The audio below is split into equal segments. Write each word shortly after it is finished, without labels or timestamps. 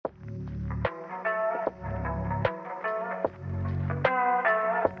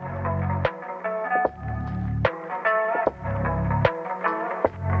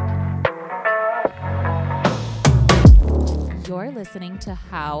You're listening to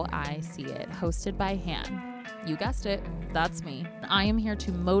How I See It, hosted by Han. You guessed it, that's me. I am here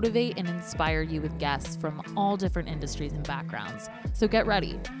to motivate and inspire you with guests from all different industries and backgrounds. So get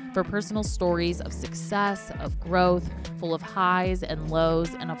ready for personal stories of success, of growth, full of highs and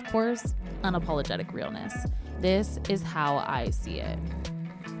lows, and of course, unapologetic realness. This is How I See It.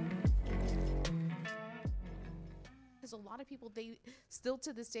 Because a lot of people, they still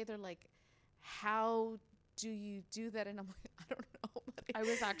to this day, they're like, how do you do that? And I'm like, I don't know. I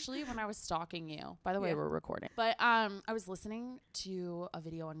was actually, when I was stalking you, by the way, we're recording, but I was listening to a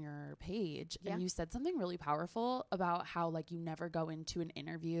video on your page and you said something really powerful about how like you never go into an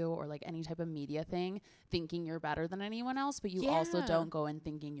interview or like any type of media thing thinking you're better than anyone else, but you also don't go in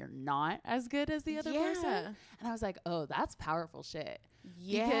thinking you're not as good as the other person. And I was like, oh, that's powerful shit.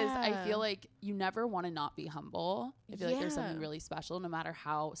 Because I feel like you never want to not be humble. I feel like there's something really special. No matter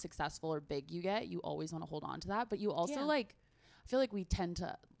how successful or big you get, you always want to hold on to that. But you also like, I feel like we tend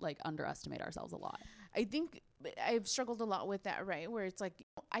to like underestimate ourselves a lot. I think I've struggled a lot with that, right? Where it's like,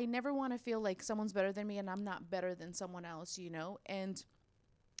 I never want to feel like someone's better than me and I'm not better than someone else, you know? And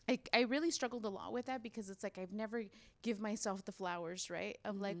I really struggled a lot with that because it's like, I've never give myself the flowers, right?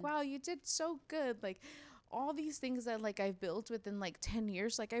 Of like, wow, you did so good. Like, all these things that like I've built within like 10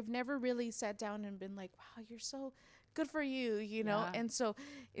 years, like I've never really sat down and been like, wow, you're so good for you, you know? And so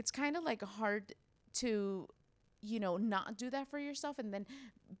it's kind of like hard to, you know, not do that for yourself and then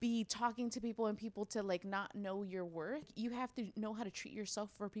be talking to people and people to like not know your worth. You have to know how to treat yourself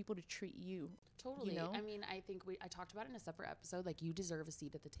for people to treat you. Totally. You know? I mean, I think I talked about it in a separate episode. Like you deserve a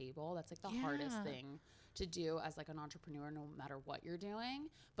seat at the table. That's like the hardest thing to do as like an entrepreneur, no matter what you're doing.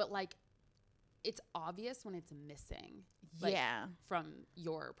 But like, it's obvious when it's missing, like, from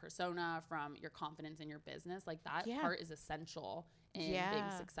your persona, from your confidence in your business. Like that part is essential in being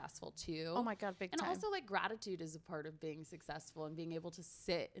successful too. Oh my God, big time. And also like gratitude is a part of being successful and being able to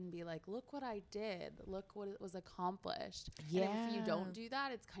sit and be like, look what I did. Look what it was accomplished. And if you don't do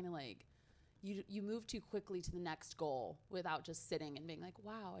that, it's kind of like you move too quickly to the next goal without just sitting and being like,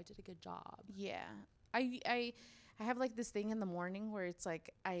 wow, I did a good job. Yeah. I have like this thing in the morning where it's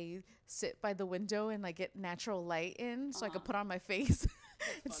like I sit by the window and like get natural light in so I could put on my face.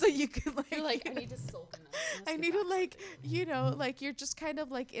 So you can like, you're like, I need to soak in this. I need to like, you know, like you're just kind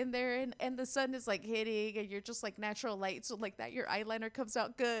of like in there and the sun is like hitting and you're just like natural light. So like that, your eyeliner comes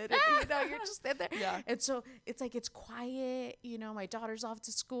out good. And, you know, you're just in there. Yeah. And so it's like, it's quiet, you know, my daughter's off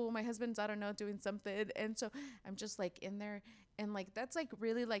to school. My husband's, I don't know, doing something. And so I'm just like in there and like, that's like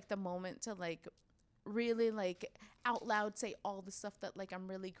really like the moment to like, really like out loud say all the stuff that like I'm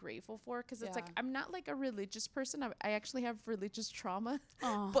really grateful for because it's like I'm not like a religious person. I actually have religious trauma.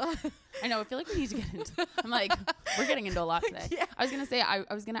 But I know, I feel like we need to get into I'm like we're getting into a lot today. I was gonna say I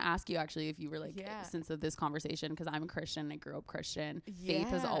was gonna ask you actually if you were like since of this conversation, because I'm a Christian, I grew up Christian. Faith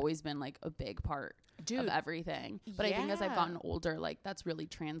has always been like a big part of everything, but I think as I've gotten older, like that's really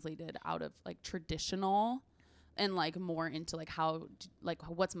translated out of like traditional and like more into like how like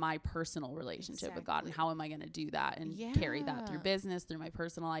what's my personal relationship with God and how am I going to do that and carry that through business, through my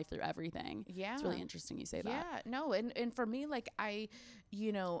personal life, through everything. It's really interesting you say that. No, and for me, like I,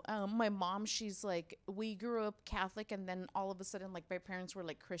 you know, my mom, she's like, we grew up Catholic and then all of a sudden like my parents were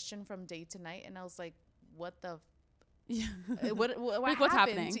like Christian from day to night and I was like, what the what like, what's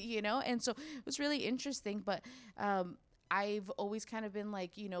happening, you know? And so it was really interesting, but I've always kind of been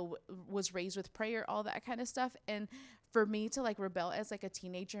like, you know, was raised with prayer, all that kind of stuff. And for me to like rebel as like a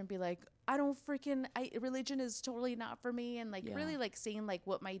teenager and be like, religion is totally not for me. And like really like seeing like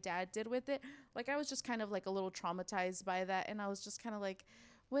what my dad did with it. Like I was just kind of like a little traumatized by that. And I was just kind of like,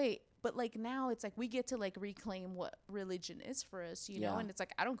 wait, but like now it's like we get to like reclaim what religion is for us, you know? And it's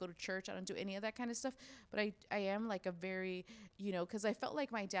like, I don't go to church. I don't do any of that kind of stuff. But I am like a very, you know, because I felt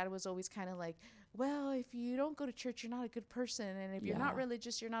like my dad was always kind of like, well, if you don't go to church, you're not a good person. And if you're not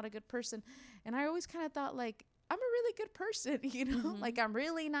religious, you're not a good person. And I always kind of thought like, I'm a really good person, you know, like I'm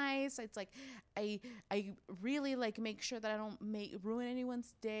really nice. It's like, I really like make sure that I don't ruin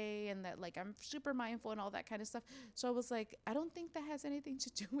anyone's day and that like I'm super mindful and all that kind of stuff. So I was like, I don't think that has anything to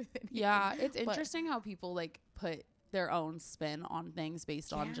do with it. Yeah. It's interesting how people like put their own spin on things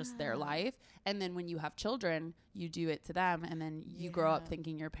based on just their life. And then when you have children, you do it to them. And then you grow up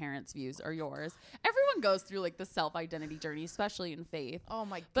thinking your parents' views are yours. Everyone goes through like the self-identity journey, especially in faith. Oh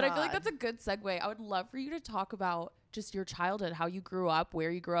my God. But I feel like that's a good segue. I would love for you to talk about just your childhood, how you grew up, where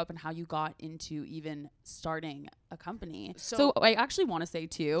you grew up, and how you got into even starting a company. So I actually want to say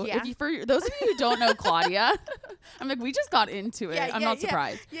too, if you, for those of you who don't know Claudia, I'm like, we just got into it. I'm not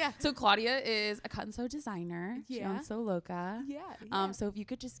surprised. So Claudia is a cut and sew designer. She owns LOKA. So if you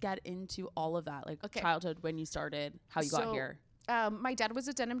could just get into all of that, like childhood, when you started, how you got here. my dad was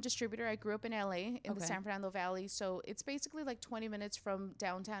a denim distributor. I grew up in LA in the San Fernando Valley. So it's basically like 20 minutes from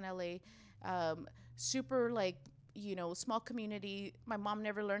downtown LA. Super like, you know, small community. My mom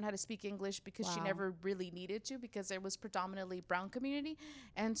never learned how to speak English because she never really needed to, because it was predominantly brown community.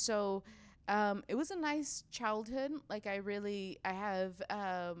 And so it was a nice childhood. Like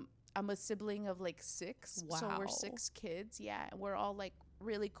I'm a sibling of like 6. Wow. So we're 6 kids. Yeah. And we're all like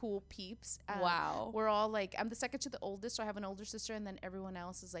really cool peeps. We're all like, I'm the second to the oldest, so I have an older sister, and then everyone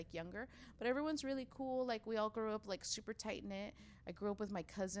else is like younger, but everyone's really cool. Like we all grew up like super tight knit. I grew up with my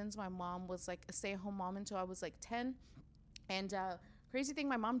cousins. My mom was like a stay-at-home mom until I was like 10. And crazy thing,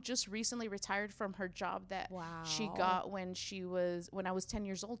 my mom just recently retired from her job that she got when I was 10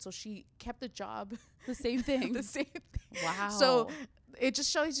 years old. So she kept the job. The same thing. The same thing. Wow. So it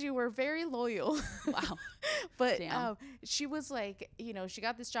just shows you we're very loyal. Wow. But she was like, you know, she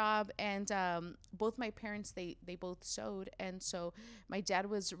got this job, and both my parents, they both sewed. And so my dad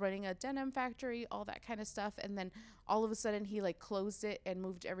was running a denim factory, all that kind of stuff. And then all of a sudden he like closed it and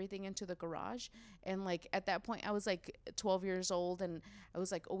moved everything into the garage. And like at that point I was like 12 years old, and I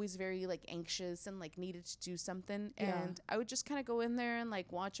was like always very like anxious and like needed to do something. And I would just kind of go in there and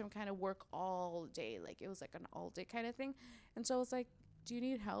like watch him kind of work all day. Like it was like an all day kind of thing. And so I was like, do you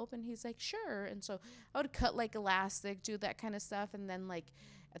need help? And he's like, sure. And so I would cut like elastic, do that kind of stuff. And then like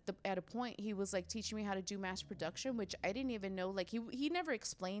at a point he was like teaching me how to do mass production, which I didn't even know. Like he never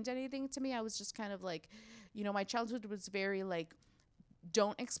explained anything to me. I was just kind of like, you know, my childhood was very like,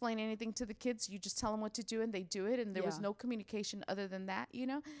 don't explain anything to the kids. You just tell them what to do and they do it. And there was no communication other than that, you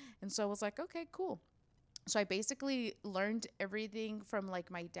know? And so I was like, okay, cool. So I basically learned everything from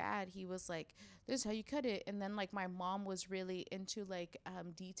like my dad. He was like, this is how you cut it. And then like my mom was really into like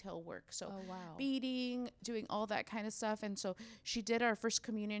detail work. So beading, doing all that kind of stuff. And so she did our first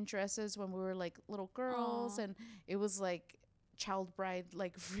communion dresses when we were like little girls. And it was like child bride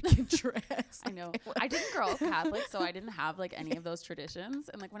like freaking dress. I know. I didn't grow up Catholic, so I didn't have like any of those traditions.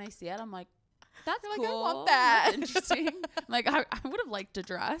 And like when I see it, I'm like, that's cool. Like, I want that. That's interesting. Like I would have liked a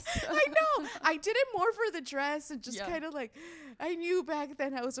dress. I know. I did it more for the dress and just kind of like, I knew back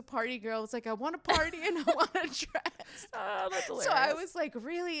then I was a party girl. I was like, I want a party and I want a dress. Oh, that's hilarious. So I was like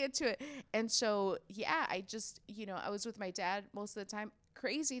really into it. And so, yeah, I just, you know, I was with my dad most of the time.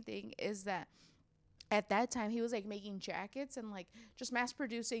 Crazy thing is that at that time he was like making jackets and like just mass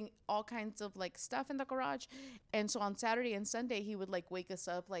producing all kinds of like stuff in the garage. And so on Saturday and Sunday he would like wake us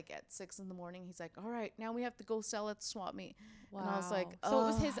up like at 6 a.m. He's like, all right, now we have to go sell at the swap meet. And I was like, so it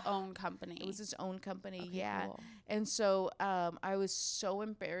was his own company. It was his own company. Okay, cool. And so I was so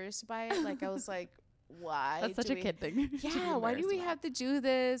embarrassed by it. Like I was like, why? That's such a kid thing. Yeah, why do we have to do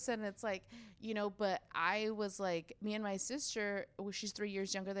this? And it's like, you know, but I was like, me and my sister, she's 3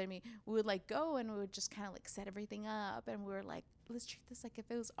 years younger than me, we would like go and we would just kind of like set everything up, and we were like, let's treat this like if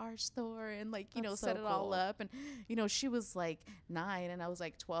it was our store, and like, you know, set it all up. And you know, she was like 9 and I was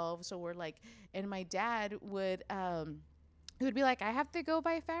like 12, so we're like, and my dad would he would be like, I have to go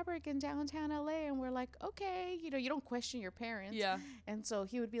buy fabric in downtown LA. And we're like, okay, you know, you don't question your parents. Yeah. And so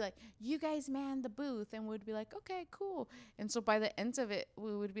he would be like, you guys man the booth. And we'd be like, okay, cool. And so by the end of it,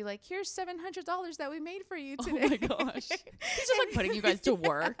 we would be like, here's $700 that we made for you today. Oh my gosh. He's just like putting you guys to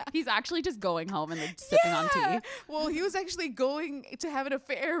work. He's actually just going home and like sipping on tea. Well, he was actually going to have an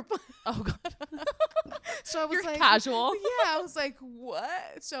affair. Oh God. So I was like, casual. Yeah, I was like, what?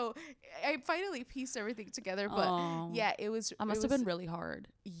 So I finally pieced everything together. But yeah, it was. That must have been really hard.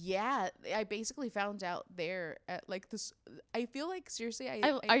 Yeah, I basically found out there at like this. I feel like seriously,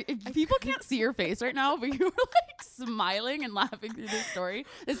 people can't see your face right now, but you were like smiling and laughing through this story.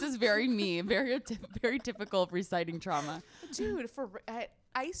 This is very me, very typical of reciting trauma. Dude,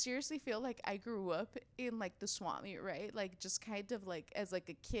 I seriously feel like I grew up in like the swap meet, right? Like just kind of like as like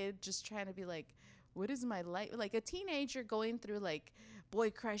a kid, just trying to be like, what is my life? Like a teenager going through like boy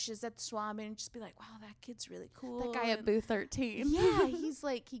crushes at the swap meet and just be like, wow, that kid's really cool. That guy at booth 13. Yeah, he's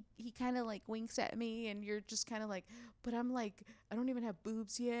like, he kind of like winks at me and you're just kind of like, but I'm like, I don't even have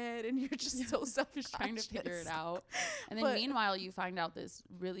boobs yet. And you're just so selfish trying to figure it out. And then meanwhile, you find out this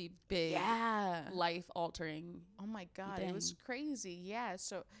really big life altering. Oh my God. Thing. It was crazy. Yeah.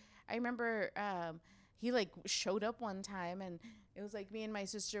 So I remember he like showed up one time and it was like me and my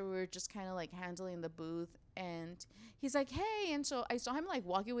sister, we were just kind of like handling the booth, and he's like, hey. And so I saw him like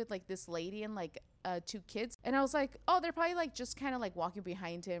walking with like this lady and like 2 kids. And I was like, oh, they're probably like just kind of like walking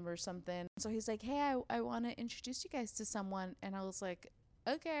behind him or something. So he's like, hey, I want to introduce you guys to someone. And I was like,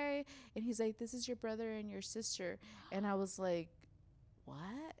 okay. And he's like, this is your brother and your sister. And I was like, what?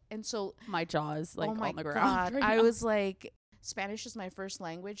 And so my jaw is like oh my on the ground. God. I was like, Spanish is my first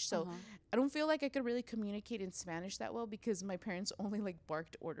language, so I don't feel like I could really communicate in Spanish that well because my parents only like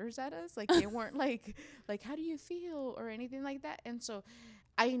barked orders at us. Like they weren't like how do you feel or anything like that. And so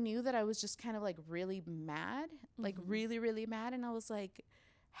I knew that I was just kind of like really mad, like really, really mad. And I was like,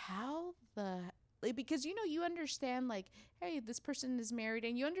 how the, like, because, you know, you understand like, hey, this person is married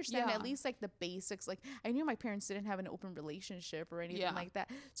and you understand at least like the basics. Like I knew my parents didn't have an open relationship or anything like that.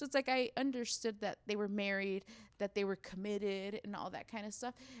 So it's like I understood that they were married, that they were committed and all that kind of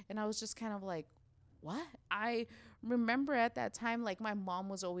stuff. And I was just kind of like, what? I remember at that time, like my mom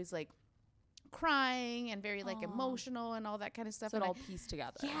was always like crying and very like emotional and all that kind of stuff. So it all pieced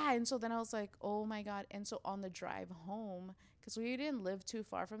together. Yeah. And so then I was like, oh my God. And so on the drive home, because we didn't live too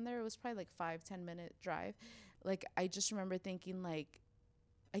far from there, it was probably like 5-10 minute drive. Like I just remember thinking like,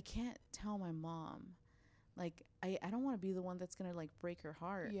 I can't tell my mom, like I don't want to be the one that's gonna like break her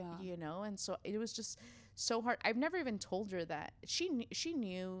heart, you know. And so it was just so hard. I've never even told her that. She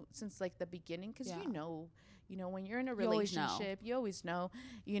knew since like the beginning, because you know, when you're in a relationship, you always know,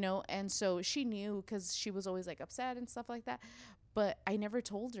 you know. And so she knew because she was always like upset and stuff like that. But I never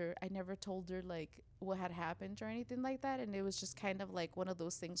told her. I never told her like what had happened or anything like that. And it was just kind of like one of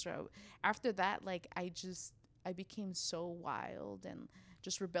those things where after that, like I became so wild and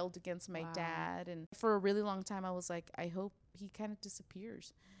just rebelled against my dad. And for a really long time, I was like, I hope he kind of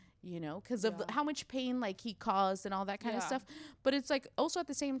disappears, you know, because of how much pain like he caused and all that kind of stuff. But it's like also at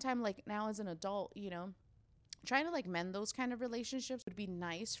the same time, like now as an adult, you know, trying to like mend those kind of relationships would be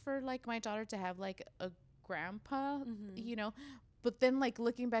nice for like my daughter to have like a grandpa, you know. But then like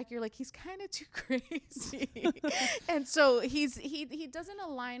looking back, you're like, he's kind of too crazy. And so he doesn't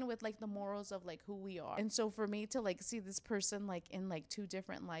align with like the morals of like who we are. And so for me to like see this person like in like two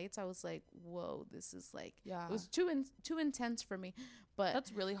different lights, I was like, whoa, this is like, it was too intense for me. But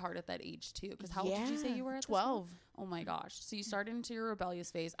that's really hard at that age too, because how old did you say you were at 12. Oh my gosh. So you started into your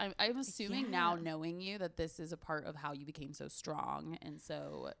rebellious phase. I'm assuming now, knowing you, that this is a part of how you became so strong and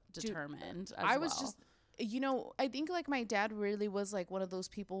so determined. I was just, you know, I think like my dad really was like one of those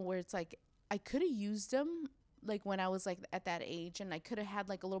people where it's like I could have used him like when I was like at that age, and I could have had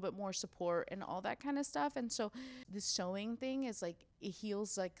like a little bit more support and all that kind of stuff. And so this sewing thing is like, it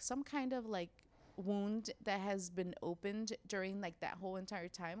heals like some kind of like wound that has been opened during like that whole entire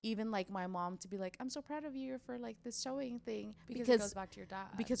time. Even like my mom to be like, I'm so proud of you for like this sewing thing, because it goes back to your dad.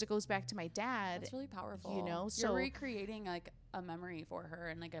 Because it goes back to my dad. That's really powerful, you know. So you're recreating like a memory for her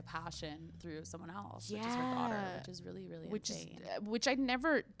and like a passion through someone else, which is her daughter, which is really, really insane. Which I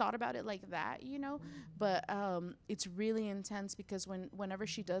never thought about it like that, you know. But it's really intense because whenever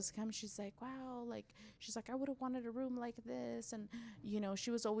she does come, she's like, wow, like she's like, I would have wanted a room like this. And you know,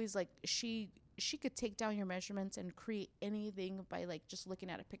 she was always like, she could take down your measurements and create anything by like just looking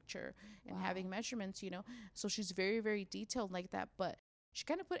at a picture and having measurements, you know. So she's very, very detailed like that. But she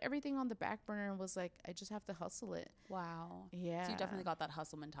kind of put everything on the back burner and was like, I just have to hustle it. Wow. Yeah. So you definitely got that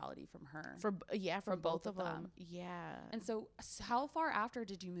hustle mentality from her. From both of them. Yeah. And so how far after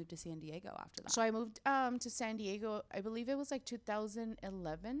did you move to San Diego after that? So I moved to San Diego, I believe it was like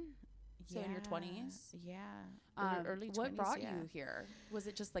 2011. So in your 20s? Yeah. Early 20s. What brought you here? Was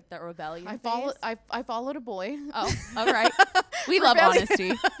it just like the rebellion phase? I followed a boy. Oh, all right. We love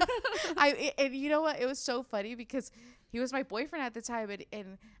honesty. And you know what? It was so funny because he was my boyfriend at the time.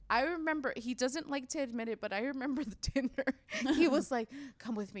 And I remember, he doesn't like to admit it, but I remember the dinner. He was like,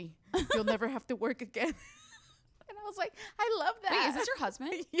 come with me. You'll never have to work again. And I was like, I love that. Wait, is this your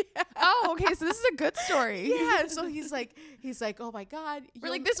husband? Yeah. Oh, okay. So this is a good story. Yeah. So he's like, oh my God. We're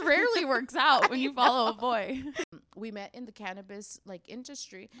like, this rarely works out when you follow a boy. We met in the cannabis like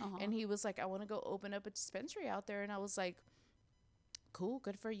industry, and he was like, I want to go open up a dispensary out there. And I was like, cool,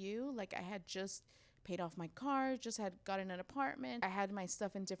 good for you. Like I had just paid off my car, just had gotten an apartment. I had my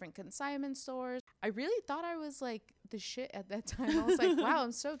stuff in different consignment stores. I really thought I was like the shit at that time. I was like, wow,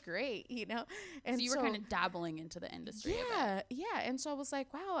 I'm so great, you know? And so you were kind of dabbling into the industry. Yeah. Yeah. And so I was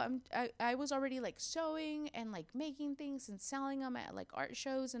like, wow, I was already like sewing and like making things and selling them at like art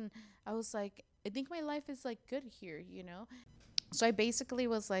shows. And I was like, I think my life is like good here, you know? So I basically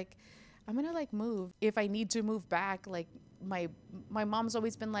was like, I'm going to like move. If I need to move back, like my mom's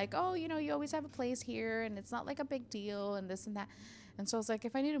always been like, oh, you know, you always have a place here and it's not like a big deal and this and that. And so I was like,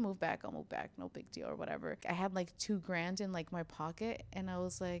 if I need to move back, I'll move back. No big deal or whatever. I had like $2,000 in like my pocket and I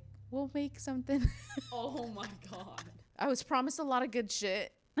was like, we'll make something. Oh my God. I was promised a lot of good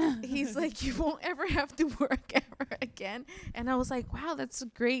shit. He's like, you won't ever have to work ever again. And I was like, wow, that's a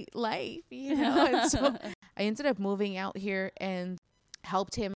great life, you know? And so I ended up moving out here and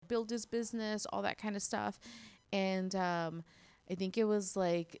helped him build his business, all that kind of stuff. And I I think it was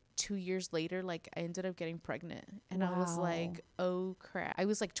like 2 years later, like I ended up getting pregnant, and I was like, oh crap. I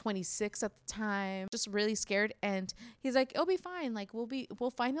was like 26 at the time, just really scared. And he's like, it'll be fine. Like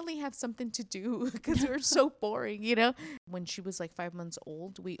we'll finally have something to do because we're so boring, you know? When she was like 5 months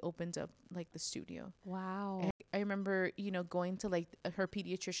old, we opened up like the studio. Wow. And I remember, you know, going to like her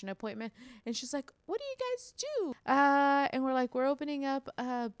pediatrician appointment, and she's like, what do you guys do? And we're like, we're opening up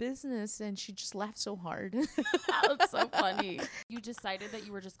a business. And she just laughed so hard. That's so funny. You decided that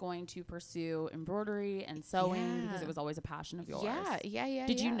you were just going to pursue embroidery and sewing because it was always a passion of yours. Yeah.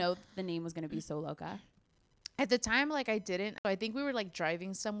 Did you know the name was going to be So LOKA? At the time, like I didn't. I think we were like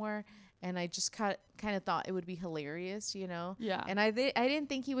driving somewhere, and I just kind of thought it would be hilarious, you know? Yeah. And I didn't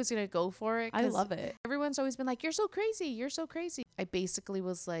think he was going to go for it. I love it. Everyone's always been like, you're so crazy. You're so crazy. I basically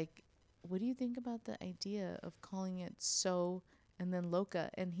was like, what do you think about the idea of calling it So and then LOKA?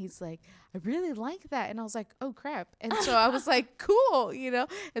 And he's like, I really like that. And I was like, oh crap. And so I was like, cool, you know?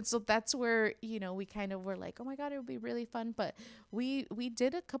 And so that's where, you know, we kind of were like, oh my God, it would be really fun. But we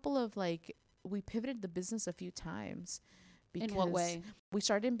did a couple of like, we pivoted the business a few times. In what way? We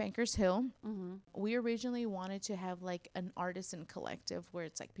started in Bankers Hill. Mm-hmm. We originally wanted to have like an artisan collective where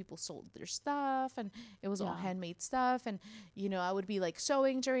it's like people sold their stuff and it was all handmade stuff. And, you know, I would be like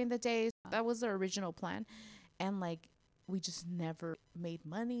sewing during the day. That was the original plan. And like, we just never made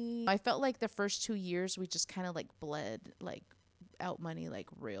money. I felt like the first 2 years we just kind of like bled like out money like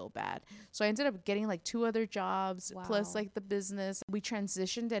real bad. So I ended up getting like 2 other jobs plus like the business. We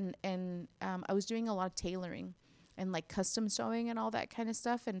transitioned and I was doing a lot of tailoring and like custom sewing and all that kind of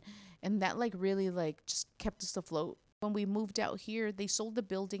stuff. And that like really like just kept us afloat. When we moved out here, they sold the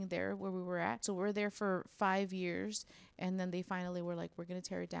building there where we were at. So we're there for 5 years. And then they finally were like, we're going to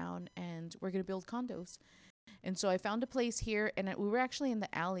tear it down and we're going to build condos. And so I found a place here, and we were actually in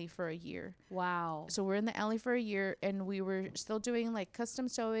the alley for a year. Wow. So we're in the alley for a year, and we were still doing like custom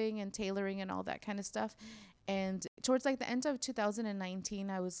sewing and tailoring and all that kind of stuff. And towards like the end of 2019,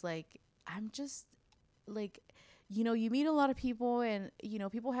 I was like, I'm just like, you know, you meet a lot of people and, you know,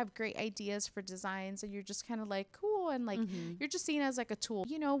 people have great ideas for designs and you're just kind of like, cool. And like, you're just seen as like a tool.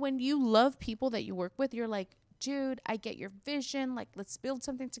 You know, when you love people that you work with, you're like, dude, I get your vision. Like, let's build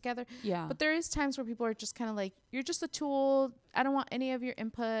something together. Yeah. But there is times where people are just kind of like, you're just a tool. I don't want any of your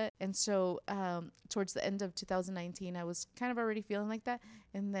input. And so towards the end of 2019, I was kind of already feeling like that.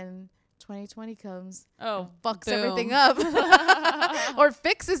 And then 2020 comes. Oh, fucks boom. everything up or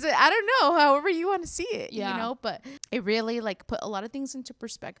fixes it. I don't know, however you want to see it, you know, but it really like put a lot of things into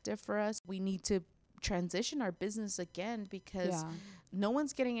perspective for us. We need to transition our business again because no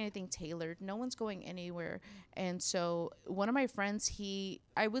one's getting anything tailored. No one's going anywhere. And so one of my friends,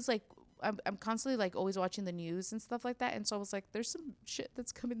 I'm constantly like always watching the news and stuff like that. And so I was like, there's some shit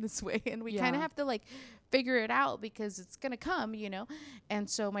that's coming this way. And we kind of have to like figure it out because it's going to come, you know? And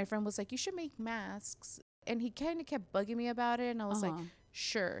so my friend was like, you should make masks. And he kind of kept bugging me about it. And I was like,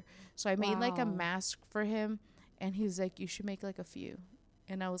 sure. So I made like a mask for him. And he's like, you should make like a few.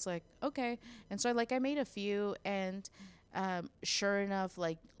 And I was like, okay. And so I made a few, and sure enough,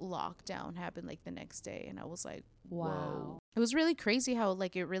 like lockdown happened like the next day. And I was like, whoa. It was really crazy how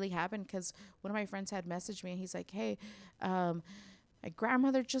like it really happened, because one of my friends had messaged me and he's like, hey, my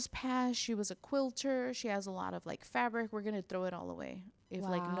grandmother just passed. She was a quilter. She has a lot of like fabric. We're going to throw it all away if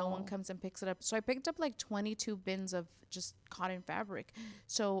like no one comes and picks it up. So I picked up like 22 bins of just cotton fabric.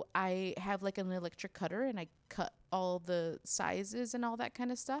 So I have like an electric cutter and I cut all the sizes and all that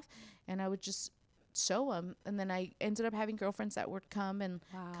kind of stuff. And I would just sew them. And then I ended up having girlfriends that would come and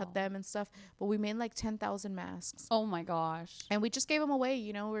cut them and stuff. But we made like 10,000 masks. Oh my gosh. And we just gave them away.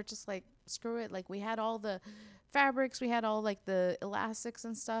 You know, we're just like, screw it. Like we had all the fabrics, we had all like the elastics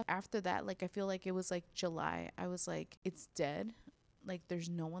and stuff. After that, like I feel like it was like July. I was like, it's dead. Like there's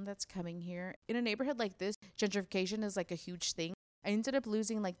no one that's coming here. In a neighborhood like this, gentrification is like a huge thing. I ended up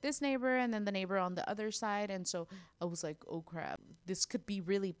losing like this neighbor and then the neighbor on the other side. And so I was like, oh crap, this could be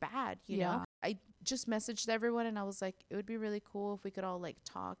really bad, you know? I just messaged everyone and I was like, it would be really cool if we could all like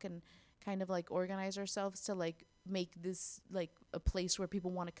talk and kind of like organize ourselves to like make this like a place where people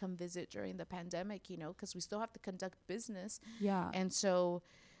want to come visit during the pandemic, you know, because we still have to conduct business. Yeah. And so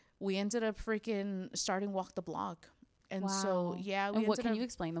we ended up freaking starting Walk the Block. And so, and what can you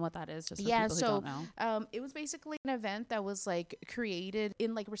explain them what that is, just for people who don't know? It was basically an event that was like created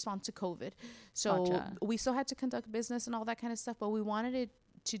in like response to COVID. So we still had to conduct business and all that kind of stuff, but we wanted it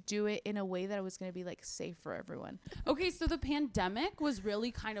to do it in a way that it was going to be like safe for everyone. Okay, so the pandemic was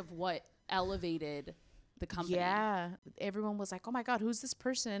really kind of what elevated the company. Yeah, everyone was like, oh my God, who's this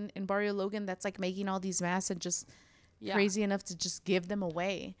person in Barrio Logan that's like making all these masks and just crazy enough to just give them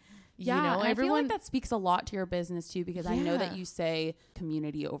away? Yeah, you know, and everyone, I feel like that speaks a lot to your business too, because I know that you say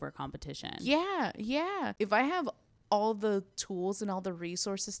community over competition. Yeah. If I have all the tools and all the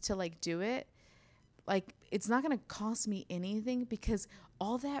resources to like do it, like it's not going to cost me anything because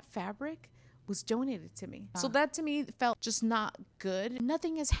all that fabric was donated to me. So that to me felt just not good.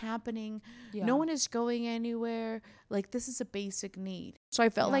 Nothing is happening. No one is going anywhere. Like this is a basic need. So I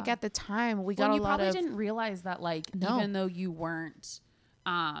felt like at the time we got a lot of... You probably didn't realize that like even though you weren't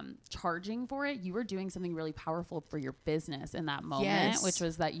charging for it, you were doing something really powerful for your business in that moment, which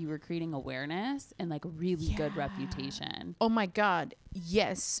was that you were creating awareness and like a really good reputation. Oh my God.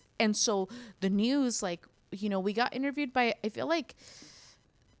 Yes. And so the news, like, you know, we got interviewed by, I feel like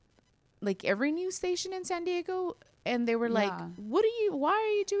every news station in San Diego, and they were like, why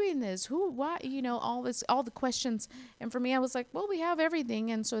are you doing this? Why, you know, all the questions. And for me, I was like, well, we have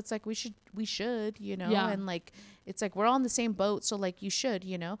everything. And so it's like, we should, you know, and like, it's like, we're all in the same boat. So like, you should,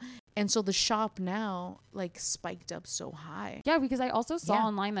 you know? And so the shop now like spiked up so high. Yeah. Because I also saw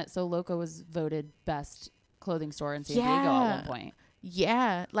online that LOKA was voted best clothing store in San Diego at one point.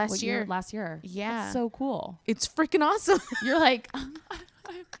 Yeah. Last year. Yeah. That's so cool. It's freaking awesome. You're like...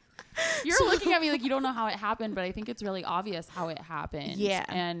 You're looking at me like you don't know how it happened, but I think it's really obvious how it happened. Yeah.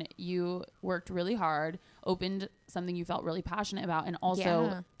 And you worked really hard, opened something you felt really passionate about, and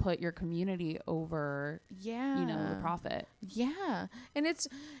also put your community over, you know, the profit. Yeah. And it's,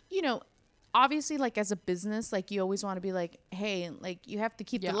 you know, obviously like as a business, like you always want to be like, hey, like you have to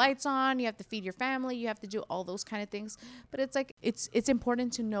keep the lights on, you have to feed your family, you have to do all those kind of things. But it's like, it's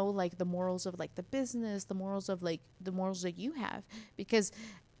important to know like the morals of like the business, the morals that you have, because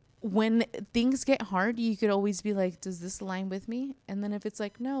when things get hard, you could always be like, does this align with me? And then if it's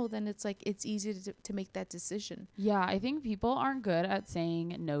like, no, then it's like, it's easy to make that decision. Yeah. I think people aren't good at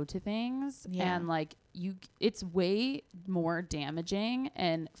saying no to things. And like it's way more damaging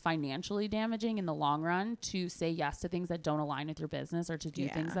and financially damaging in the long run to say yes to things that don't align with your business or to do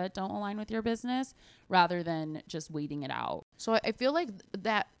things that don't align with your business rather than just waiting it out. So I feel like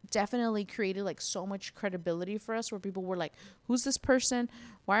that definitely created like so much credibility for us, where people were like, who's this person?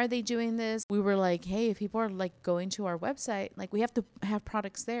 Why are they doing this? We were like, hey, if people are like going to our website, like we have to have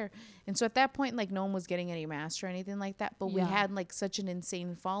products there. And so at that point, like no one was getting any masks or anything like that. But we had like such an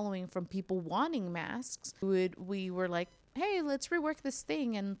insane following from people wanting masks. We were like, hey, let's rework this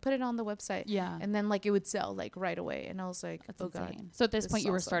thing and put it on the website. Yeah. And then like it would sell like right away. And I was like, that's insane. God. So at this point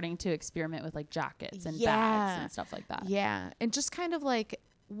you were starting to experiment with like jackets and bags and stuff like that. Yeah. And just kind of like,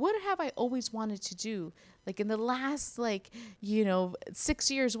 what have I always wanted to do? Like in the last, like, you know,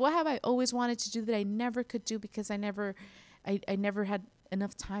 6 years, what have I always wanted to do that I never could do because I never had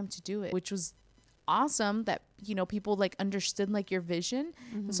enough time to do it, which was awesome that, you know, people like understood like your vision.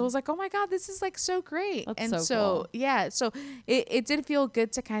 And so I was like, oh my God, this is like so great. That's and so cool. Yeah, so it did feel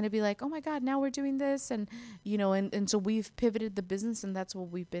good to kind of be like, oh my God, now we're doing this. And, you know, and so we've pivoted the business, and that's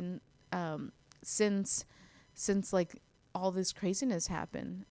what we've been since like all this craziness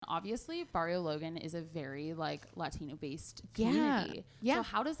happened. Obviously, Barrio Logan is a very like Latino based community. Yeah. So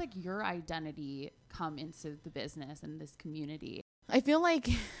how does like your identity come into the business and this community? I feel like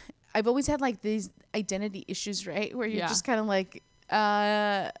I've always had like these identity issues, right? Where you're just kind of like,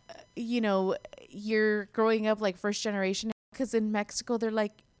 you know, you're growing up like first generation, because in Mexico, they're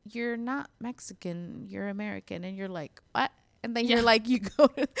like, you're not Mexican, you're American. And you're like, what? And then you're like,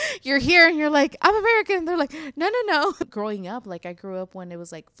 you're here and you're like, I'm American. And they're like, no. Growing up, like I grew up when it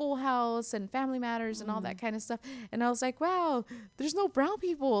was like Full House and Family Matters and all that kind of stuff. And I was like, wow, there's no brown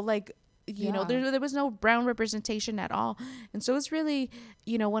people. Like, you know, there was no brown representation at all. And so it's really,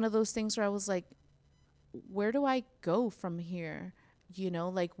 you know, one of those things where I was like, where do I go from here? You know,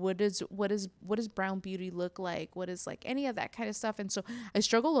 like what does brown beauty look like? What is like any of that kind of stuff? And so I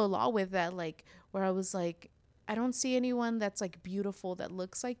struggle a lot with that, like where I was like, I don't see anyone that's like beautiful that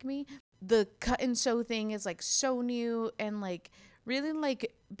looks like me. The cut and sew thing is like so new, and like really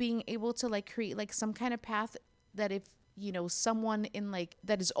like being able to like create like some kind of path that if, you know, someone in like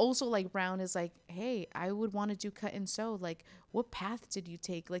that is also like brown is like, hey, I would want to do cut and sew. Like, what path did you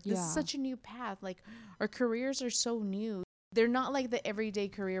take? Like, this is such a new path. Like, our careers are so new. They're not like the everyday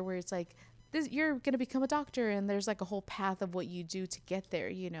career where it's like, this, you're going to become a doctor and there's like a whole path of what you do to get there,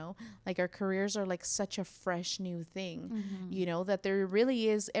 you know? Like our careers are like such a fresh new thing, you know, that there really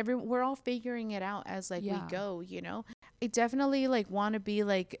is we're all figuring it out as like we go, you know? I definitely like want to be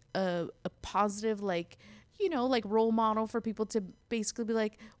like a positive, like, you know, like role model for people to basically be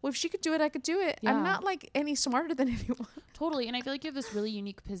like, well, if she could do it, I could do it. I'm not like any smarter than anyone. Totally. And I feel like you have this really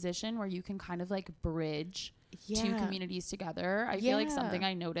unique position where you can kind of like bridge two communities together. I feel like something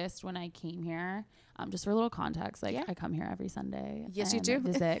I noticed when I came here, just for a little context, like I come here every Sunday. Yes, you do.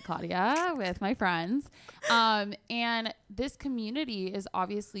 Visit Claudia with my friends. And this community is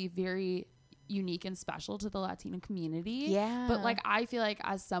obviously very unique and special to the Latino community. Yeah. But like, I feel like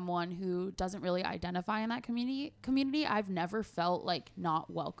as someone who doesn't really identify in that community, I've never felt like not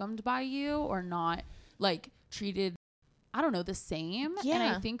welcomed by you or not like treated, I don't know, the same. Yeah. And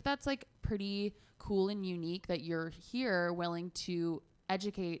I think that's like pretty cool and unique that you're here willing to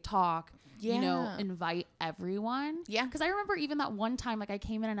educate, talk, you know, invite everyone. Yeah. Because I remember even that one time, like I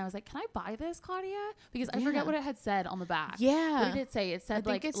came in and I was like, can I buy this, Claudia? Because I forget what it had said on the back. Yeah. What did it say? It said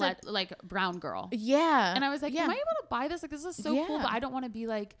like brown girl. Yeah. And I was like, am I able to buy this? Like, this is so cool, but I don't want to be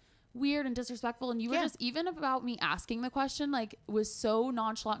like weird and disrespectful. And you were just, even about me asking the question, like was so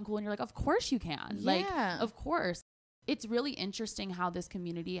nonchalant and cool. And you're like, of course you can. Like, of course. It's really interesting how this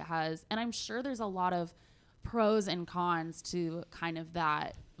community has, and I'm sure there's a lot of pros and cons to kind of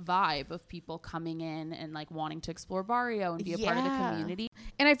that vibe of people coming in and like wanting to explore Barrio and be a part of the community.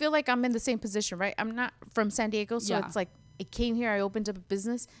 And I feel like I'm in the same position, right? I'm not from San Diego, so it's like I came here, I opened up a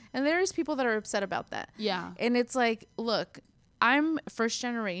business, and there's people that are upset about that. Yeah. And it's like, look, I'm first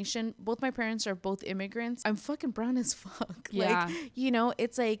generation. Both my parents are both immigrants. I'm fucking brown as fuck. Yeah. Like, you know,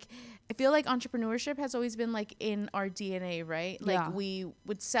 it's like, I feel like entrepreneurship has always been like in our DNA, right? Like we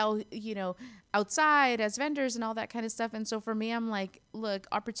would sell, you know, outside as vendors and all that kind of stuff. And so for me, I'm like, look,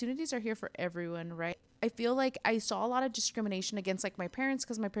 opportunities are here for everyone, right? I feel like I saw a lot of discrimination against like my parents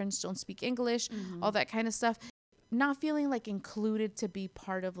because my parents don't speak English, all that kind of stuff. Not feeling like included to be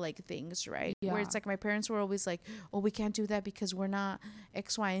part of like things, right? Yeah. Where it's like my parents were always like, oh, we can't do that because we're not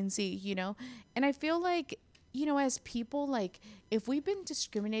X, Y, and Z, you know? And I feel like, you know, as people, like if we've been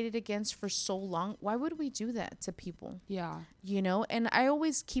discriminated against for so long, why would we do that to people? Yeah. You know? And I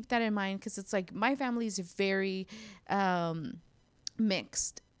always keep that in mind because it's like my family is very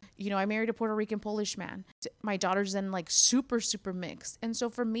mixed. You know, I married a Puerto Rican Polish man. My daughter's then like super, super mixed. And so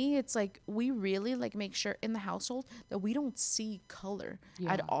for me, it's like we really like make sure in the household that we don't see color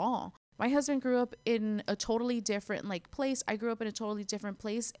at all. My husband grew up in a totally different like place. I grew up in a totally different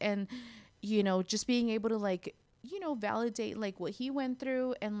place. And, you know, just being able to like, you know, validate like what he went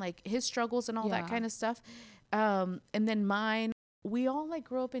through and like his struggles and all that kind of stuff. And then mine, we all like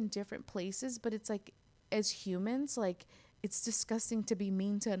grew up in different places, but it's like as humans, like it's disgusting to be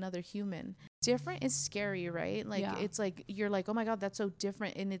mean to another human. Different is scary, right? Like it's like you're like, oh my God, that's so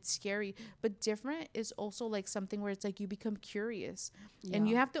different and it's scary. But different is also like something where it's like you become curious. And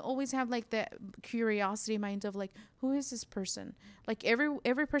you have to always have like that curiosity mind of like, who is this person? Like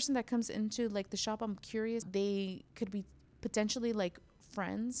every person that comes into like the shop, I'm curious. They could be potentially like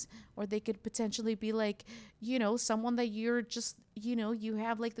friends, or they could potentially be like, you know, someone that you're just, you know, you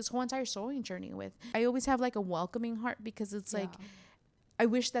have like this whole entire sewing journey with. I always have like a welcoming heart because it's like I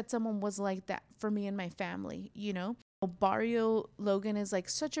wish that someone was like that for me and my family, you know. Barrio Logan is like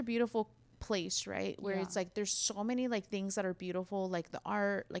such a beautiful place, right? Where it's like there's so many like things that are beautiful, like the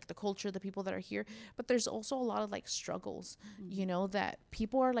art, like the culture, the people that are here, but there's also a lot of like struggles, you know, that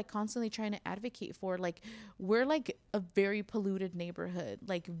people are like constantly trying to advocate for. Like we're like a very polluted neighborhood,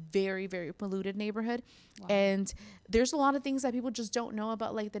 like very, very polluted neighborhood. And there's a lot of things that people just don't know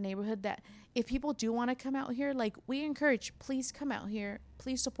about like the neighborhood, that if people do want to come out here, like we encourage, please come out here,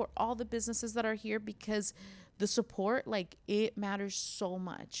 please support all the businesses that are here, because the support, like it matters so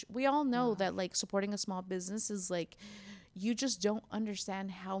much. We all know that like supporting a small business is like, you just don't understand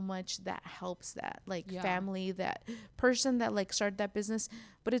how much that helps that like family, that person that like started that business.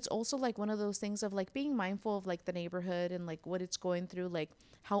 But it's also like one of those things of like being mindful of like the neighborhood and like what it's going through, like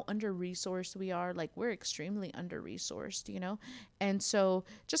how under-resourced we are. Like we're extremely under-resourced, you know? And so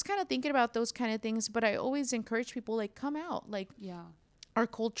just kind of thinking about those kind of things. But I always encourage people, like, come out, like, our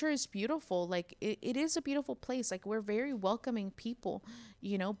culture is beautiful. Like it is a beautiful place. Like we're very welcoming people,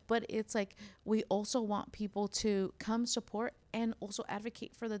 you know, but it's like we also want people to come support and also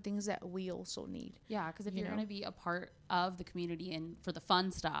advocate for the things that we also need. Yeah, because if you're going to be a part of the community and for the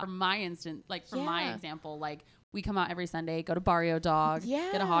fun stuff, for my instant, like for my example, like we come out every Sunday, go to Barrio Dog,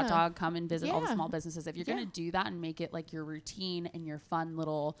 get a hot dog, come and visit all the small businesses. If you're going to do that and make it like your routine and your fun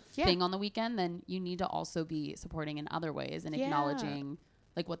little thing on the weekend, then you need to also be supporting in other ways and acknowledging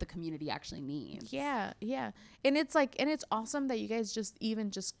like what the community actually needs. Yeah. And it's like, and it's awesome that you guys just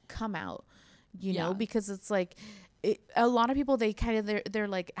come out, you know, because it's like a lot of people, they kind of, they're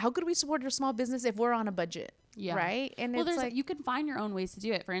like, how could we support a small business if we're on a budget? Right. And it's like, you can find your own ways to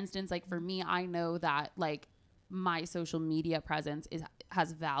do it. For instance, like for me, I know that like my social media presence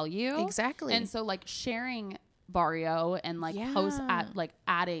has value. Exactly. And so like sharing Barrio and like post at like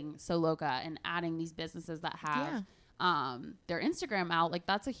adding LOKA and adding these businesses that have their Instagram out, like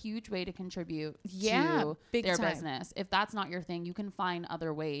that's a huge way to contribute to their business. If that's not your thing, you can find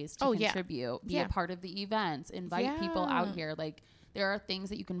other ways to contribute, be a part of the events, invite people out here. Like there are things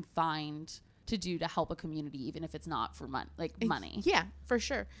that you can find to do to help a community, even if it's not for money. Yeah, for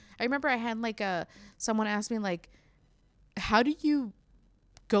sure. I remember I had like someone asked me like, how do you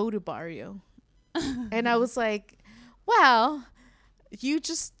go to Barrio? And I was like, well, you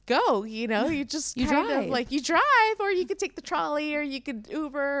just go, you know, you just you drive or you could take the trolley or you could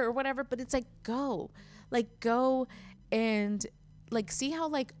Uber or whatever, but it's like go and like see how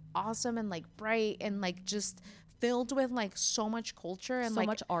like awesome and like bright and like just filled with like so much culture and so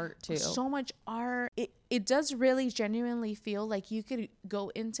much art too. So much art. It does really genuinely feel like you could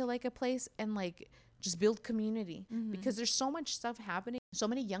go into like a place and like just build community because there's so much stuff happening. So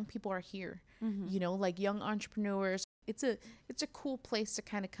many young people are here, you know, like young entrepreneurs. It's a cool place to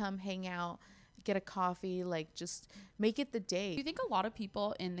kind of come hang out, get a coffee, like just make it the day. Do you think a lot of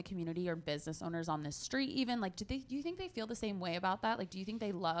people in the community or business owners on this street even like, do you think they feel the same way about that? Like, do you think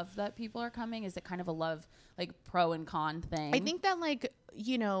they love that people are coming? Is it kind of a love, like pro and con thing? I think that like,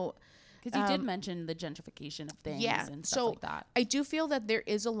 you know, because you did mention the gentrification of things and stuff like that. I do feel that there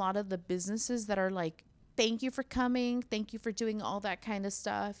is a lot of the businesses that are like, thank you for coming. Thank you for doing all that kind of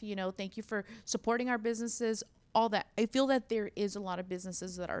stuff. You know, thank you for supporting our businesses, all that. I feel that there is a lot of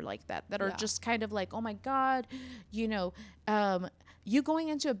businesses that are like that are just kind of like, oh my God, you know, you going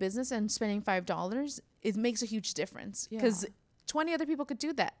into a business and spending $5, it makes a huge difference because 20 other people could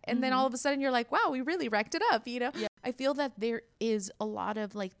do that. And then all of a sudden you're like, wow, we really racked it up, you know? Yeah. I feel that there is a lot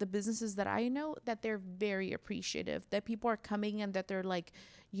of like the businesses that I know that they're very appreciative, that people are coming and that they're like,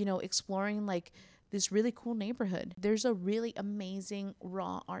 you know, exploring like this really cool neighborhood. There's a really amazing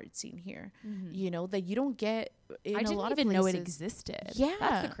raw art scene here, you know, that you don't get in a lot of places. I didn't even know it existed. Yeah.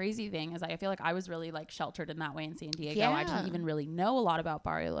 That's the crazy thing is I feel like I was really like sheltered in that way in San Diego. I didn't even really know a lot about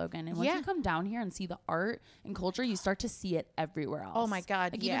Barrio Logan. And once you come down here and see the art and culture, you start to see it everywhere else. Oh my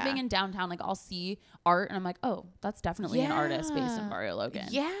God. Like even being in downtown, like I'll see art and I'm like, oh, that's definitely an artist based in Barrio Logan.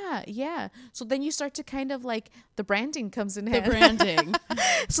 Yeah. Yeah. So then you start to kind of like the branding comes in hand. The branding.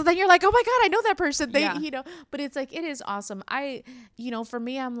 So then you're like, oh my God, I know that person. They, you know, but it's like, it is awesome. You know, for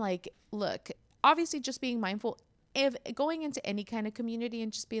me, I'm like, look, obviously just being mindful if going into any kind of community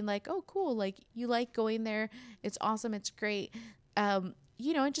and just being like, oh, cool. Like you like going there. It's awesome. It's great. You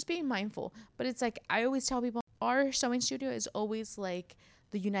know, and just being mindful. But it's like, I always tell people our sewing studio is always like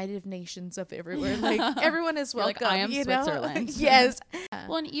the United Nations of everywhere. Like everyone is welcome. Like I am Switzerland. Yes.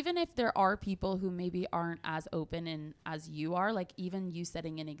 Well, and even if there are people who maybe aren't as open and as you are, like even you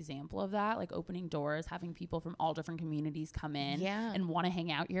setting an example of that, like opening doors, having people from all different communities come in and want to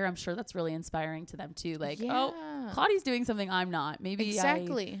hang out here, I'm sure that's really inspiring to them too. Like, oh, Claudia's doing something I'm not. Maybe I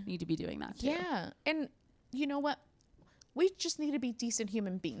need to be doing that too. Yeah. And you know what? We just need to be decent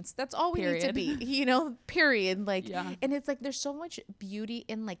human beings. That's all we need to be, you know, period. Like, and it's like, there's so much beauty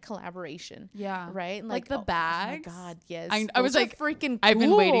in like collaboration. Yeah. Right. Like the bags. Oh my God. Yes. I was like, freaking cool. I've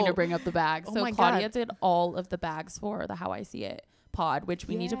been waiting to bring up the bags. So Claudia did all of the bags for the How I See It pod, which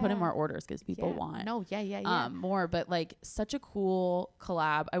we need to put in more orders because people want more. But like such a cool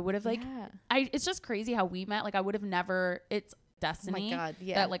collab. I would have like, it's just crazy how we met. Like I would have never, it's destiny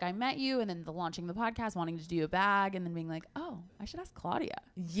that like I met you and then launching the podcast, wanting to do a bag and then being like, oh, I should ask Claudia.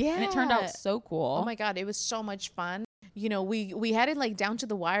 Yeah. And it turned out so cool. Oh my God. It was so much fun. You know, we had it like down to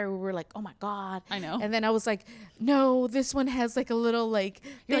the wire. We were like, oh my God. I know. And then I was like, no, this one has like a little like,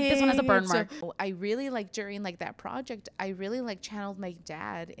 you're like, this one has a burn mark. So I really like during like that project, I really like channeled my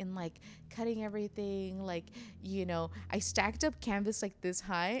dad in like cutting everything. Like, you know, I stacked up canvas like this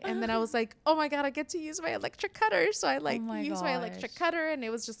high and then I was like, oh my God, I get to use my electric cutter. So I like used my electric cutter and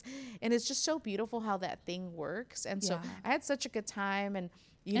it's just so beautiful how that thing works. And so I had such a good time and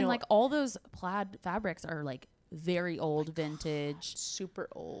you know, like all those plaid fabrics are like very old, vintage, super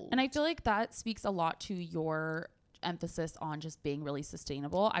old. And I feel like that speaks a lot to your emphasis on just being really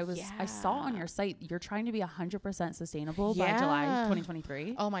sustainable. I saw on your site you're trying to be 100% sustainable by July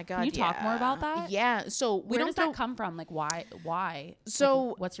 2023. Oh my God. Can you talk more about that? Yeah. So where does that come from? Like why? So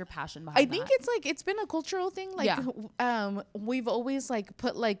like, what's your passion behind that? I think it's like it's been a cultural thing. Like we've always like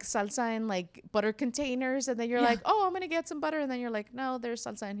put like salsa in like butter containers and then you're like, oh, I'm gonna get some butter and then you're like, no, there's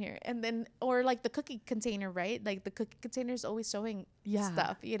salsa in here. And then or like the cookie container, right? Like the cookie container is always sewing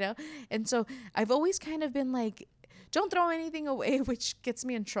stuff, you know? And so I've always kind of been like, don't throw anything away, which gets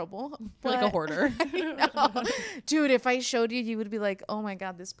me in trouble. You're like a hoarder. Dude, if I showed you, you would be like, oh my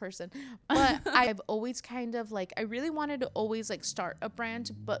God, this person. But I've always kind of like, I really wanted to always like start a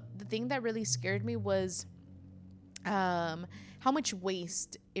brand. But the thing that really scared me was how much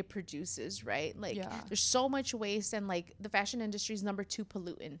waste it produces, right? Like there's so much waste, and like the fashion industry is number 2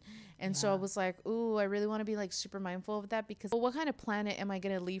 pollutant. And so I was like, ooh, I really want to be like super mindful of that, because what kind of planet am I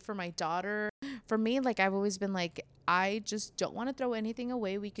going to leave for my daughter? For me, like I've always been like, I just don't want to throw anything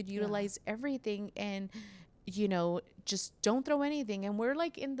away. We could utilize everything, and you know, just don't throw anything. And we're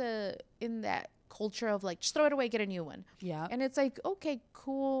like in that culture of like, just throw it away, get a new one. And it's like, okay,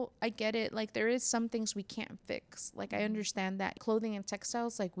 cool, I get it. Like there is some things we can't fix. Like I understand that clothing and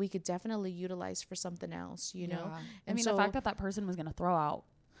textiles, like we could definitely utilize for something else, you know. And I mean, so, the fact that person was going to throw out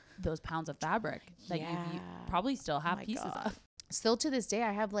those pounds of fabric that you probably still have pieces of. Still to this day,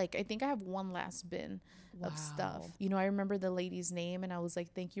 I think I have one last bin of stuff. You know, I remember the lady's name, and I was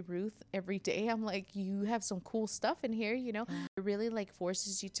like, thank you, Ruth. Every day I'm like, you have some cool stuff in here, you know. It really like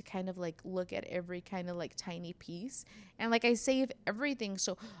forces you to kind of like look at every kind of like tiny piece. And like I save everything,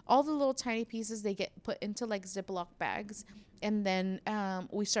 so all the little tiny pieces, they get put into like Ziploc bags. And then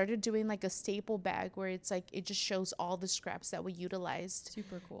we started doing like a staple bag where it's like, it just shows all the scraps that we utilized.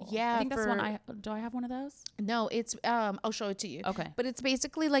 Super cool. Yeah. I think that's one do I have one of those? No, it's, I'll show it to you. Okay. But it's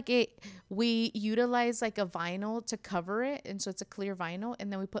basically like we utilize like a vinyl to cover it. And so it's a clear vinyl.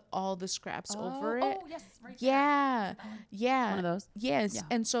 And then we put all the scraps over it. Oh, yes. Right Yeah. Yeah. One of those? Yes. Yeah.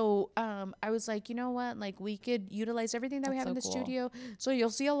 And so I was like, you know what? Like we could utilize everything that we have in the studio. So you'll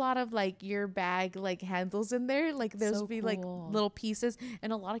see a lot of like your bag like handles in there. Like there's be like little pieces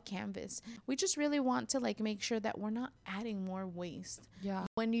and a lot of canvas. We just really want to like make sure that we're not adding more waste. Yeah.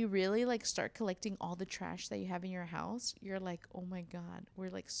 When you really like start collecting all the trash that you have in your house, you're like, oh my God, we're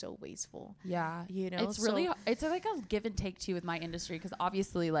like so wasteful. Yeah. You know, it's really, it's like a give and take too with my industry, because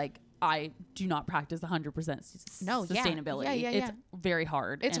obviously like I do not practice 100% sustainability. Yeah. It's very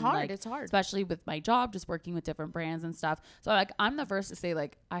hard. It's hard. It's hard. Especially with my job, just working with different brands and stuff. So like, I'm the first to say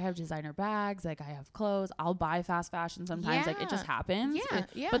like, I have designer bags, like I have clothes, I'll buy fast fashion sometimes. Like it just happens.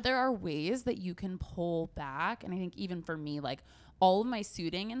 Yeah. But there are ways that you can pull back. And I think even for me, like all of my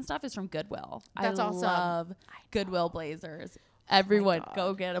suiting and stuff is from Goodwill. That's awesome. I love Goodwill blazers. Everyone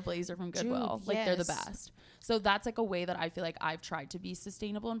go get a blazer from Goodwill. Dude, like they're the best. So that's like a way that I feel like I've tried to be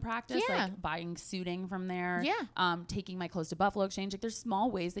sustainable in practice, like buying suiting from there, taking my clothes to Buffalo Exchange. Like there's small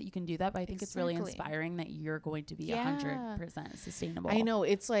ways that you can do that, but I think it's really inspiring that you're going to be 100% sustainable. I know.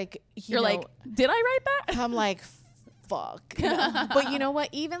 It's like, you're like, did I write that? I'm like, fuck. No. But you know what?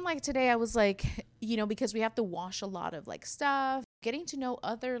 Even like today, I was like, you know, because we have to wash a lot of like stuff, getting to know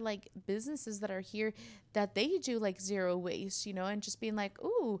other like businesses that are here that they do like zero waste, you know, and just being like,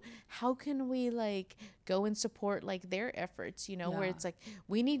 ooh, how can we like go and support like their efforts, you know, where it's like,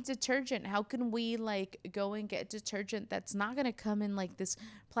 we need detergent. How can we like go and get detergent that's not going to come in like this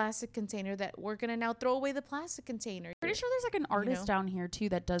plastic container that we're going to now throw away the plastic container? Pretty sure there's like an artist down here too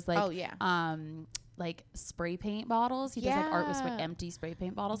that does like, like spray paint bottles. He does like art with empty spray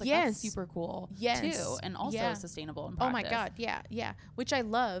paint bottles. Like that's super cool too. And also sustainable in practice. Oh my God. Yeah. Which I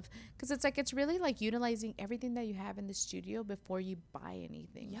love, because it's like, it's really like utilizing everything that you have in the studio before you buy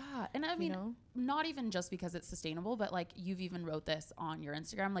anything. Yeah. And I mean, not even just because it's sustainable, but like you've even wrote this on your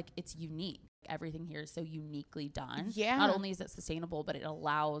Instagram, like it's unique. Everything here is so uniquely done. Yeah. Not only is it sustainable, but it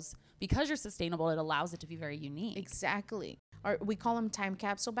allows, because you're sustainable, it allows it to be very unique. Exactly. Or we call them time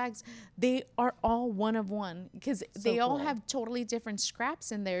capsule bags. They are all one of one, because they all have totally different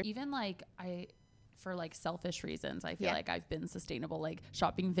scraps in there. Even like for like selfish reasons, I feel like I've been sustainable, like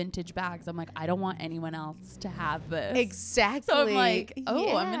shopping vintage bags. I'm like, I don't want anyone else to have this. Exactly. So I'm like, I'm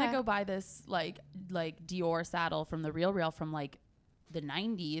going to go buy this like Dior saddle from the Real from like the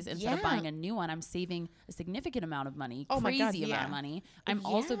 90s instead of buying a new one. I'm saving a significant amount of money, crazy amount of money. I'm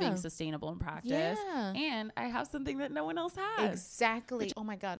also being sustainable in practice, and I have something that no one else has. Exactly. Oh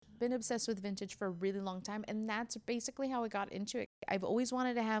my God, been obsessed with vintage for a really long time, and that's basically how I got into it. I've always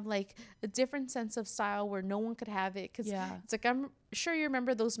wanted to have like a different sense of style where no one could have it, because it's like, I'm sure you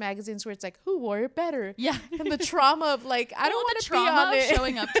remember those magazines where it's like, who wore it better? Yeah. And the trauma of like, I don't want to be on it.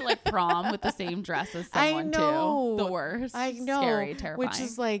 Showing up to like prom with the same dress as someone too. The worst. I know. Scary, terrifying. Which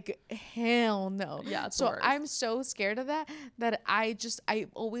is like, hell no. Yeah. So I'm so scared of that I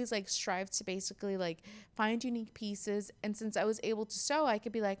always like strive to basically like find unique pieces. And since I was able to sew, I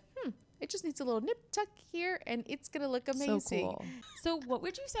could be like, it just needs a little nip tuck here and it's going to look amazing. So cool. So what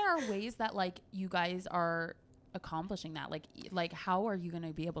would you say are ways that like you guys are accomplishing that? Like how are you going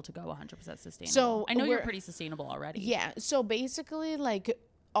to be able to go 100% sustainable? So I know you're pretty sustainable already. Yeah. So basically like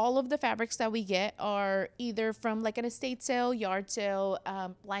all of the fabrics that we get are either from like an estate sale, yard sale,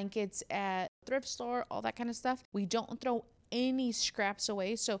 blankets at thrift store, all that kind of stuff. We don't throw any scraps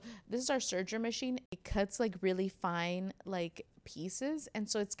away. So this is our serger machine. It cuts like really fine like pieces, and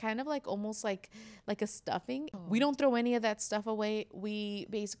so it's kind of like almost like a stuffing. We don't throw any of that stuff away. We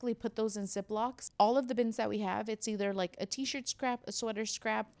basically put those in Ziplocs. All of the bins that we have, it's either like a t-shirt scrap, a sweater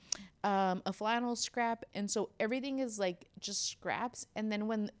scrap, a flannel scrap, and so everything is like just scraps. And then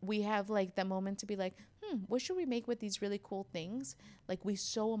when we have like that moment to be like, what should we make with these really cool things, like we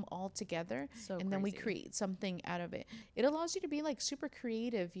sew them all together, and then we create something out of it. It allows you to be like super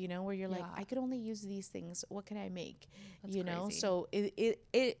creative, you know, where you're like, I could only use these things, what can I make? That's you know, so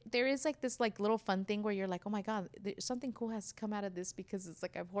it there is like this like little fun thing where you're like, oh my god, something cool has come out of this, because it's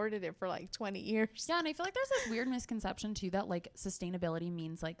like I've hoarded it for like 20 years. Yeah, and I feel like there's this weird misconception too that like sustainability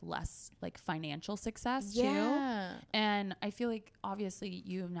means like less like financial success too. And I feel like obviously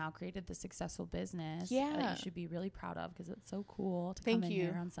you have now created this successful business that you should be really proud of, because it's so cool to come in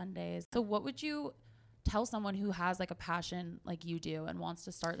here on Sundays. So what would you tell someone who has like a passion like you do and wants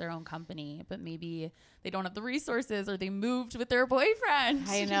to start their own company, but maybe they don't have the resources, or they moved with their boyfriend?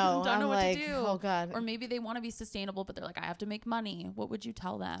 I know. Don't know what like, to do. Oh God. Or maybe they want to be sustainable, but they're like, I have to make money. What would you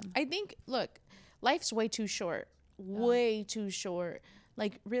tell them? I think, look, life's way too short. Way too short.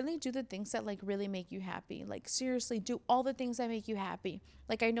 Like, really do the things that like really make you happy. Like, seriously, do all the things that make you happy.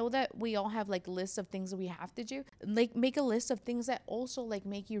 Like, I know that we all have like lists of things that we have to do. Like, make a list of things that also like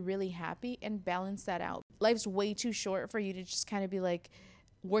make you really happy, and balance that out. Life's way too short for you to just kind of be like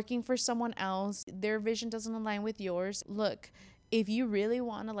working for someone else. Their vision doesn't align with yours. Look, if you really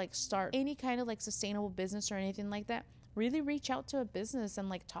want to like start any kind of like sustainable business or anything like that, really reach out to a business and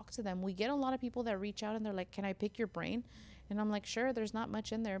like talk to them. We get a lot of people that reach out and they're like, can I pick your brain? And I'm like, sure, there's not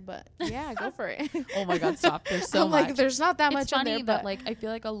much in there, but yeah, go for it. Oh my God, stop. There's so much. Like, there's not that much in there. But like, I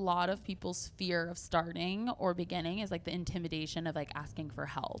feel like a lot of people's fear of starting or beginning is like the intimidation of like asking for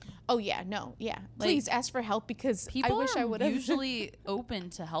help. Oh yeah, no, yeah. Like, please ask for help, because people I wish I would have. Usually open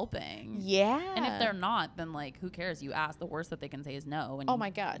to helping. Yeah. And if they're not, then like, who cares? You ask. The worst that they can say is no. And oh my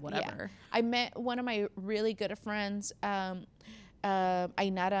God, whatever. Yeah. I met one of my really good friends,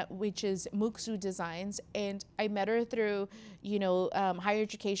 Ainara, which is Muksu Designs, and I met her through, you know, higher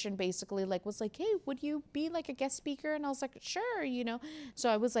education. Basically, like, was like, hey, would you be like a guest speaker? And I was like, sure, you know. So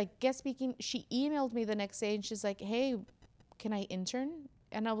I was like guest speaking. She emailed me the next day and she's like, hey, can I intern?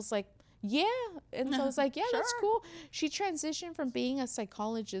 And I was like, yeah. And so I was like, yeah, sure. That's cool. She transitioned from being a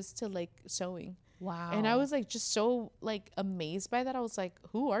psychologist to like sewing. Wow. And I was like just so like amazed by that. I was like,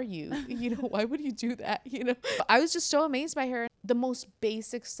 who are you? You know, why would you do that? You know, I was just so amazed by her. The most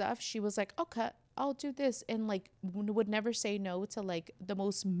basic stuff, she was like, okay, I'll do this. And like would never say no to like the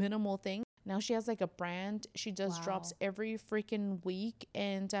most minimal thing. Now she has like a brand. She does drops every freaking week.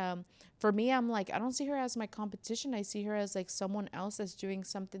 And for me, I'm like, I don't see her as my competition. I see her as like someone else that's doing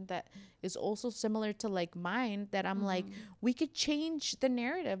something that is also similar to like mine, that I'm like, we could change the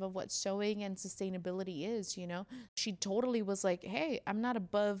narrative of what sewing and sustainability is, you know? She totally was like, hey, I'm not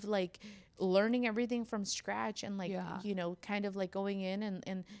above like learning everything from scratch, and like, you know, kind of like going in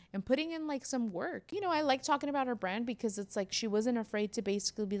and putting in like some work. You know, I like talking about her brand because it's like she wasn't afraid to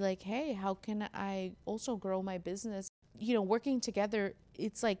basically be like, hey, how can I also grow my business? You know, working together,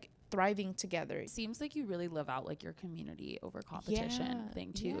 it's like thriving together. It seems like you really live out like your community over competition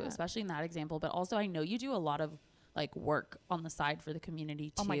thing too, especially in that example. But also I know you do a lot of like work on the side for the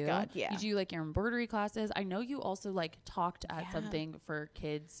community too. Oh my God, yeah. You do like your embroidery classes. I know you also like talked at something for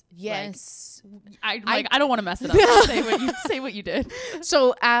kids. Yes. Like, I don't want to mess it up. Say what you did.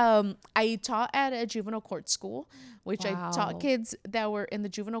 So I taught at a juvenile court school, which I taught kids that were in the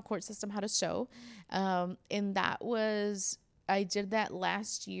juvenile court system how to sew. And that was, I did that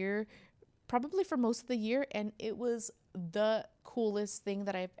last year, probably for most of the year, and it was the coolest thing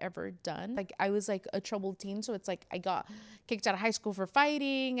that I've ever done. Like, I was like a troubled teen, so it's like I got kicked out of high school for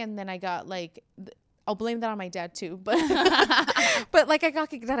fighting, and then I got like, I'll blame that on my dad too, but but like I got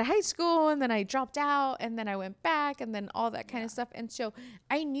kicked out of high school, and then I dropped out, and then I went back, and then all that kind of stuff. And so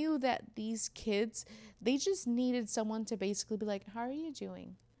I knew that these kids, they just needed someone to basically be like, how are you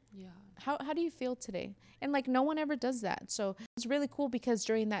doing? Yeah. How do you feel today? And like, no one ever does that. So it was really cool, because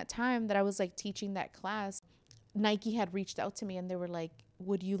during that time that I was like teaching that class, Nike had reached out to me and they were like,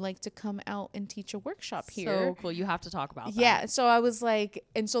 would you like to come out and teach a workshop here? So cool. You have to talk about that. Yeah. So I was like,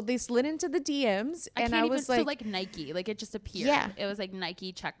 and so they slid into the DMs, and I was like, so like Nike, like it just appeared. Yeah. It was like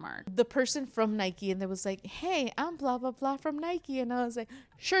Nike checkmark. The person from Nike, and they was like, hey, I'm blah, blah, blah from Nike. And I was like,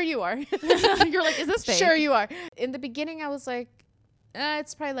 sure you are. You're like, is this fake? Sure you are. In the beginning, I was like,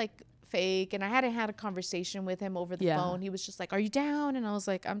 it's probably like fake. And I hadn't had a conversation with him over the phone. He was just like, are you down? And I was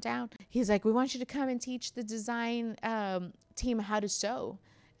like, I'm down. He's like, we want you to come and teach the design team how to sew.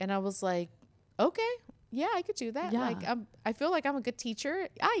 And I was like, okay, yeah, I could do that. Yeah. Like, I feel like I'm a good teacher.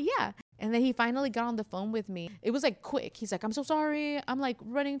 Yeah. And then he finally got on the phone with me. It was like quick. He's like, I'm so sorry. I'm like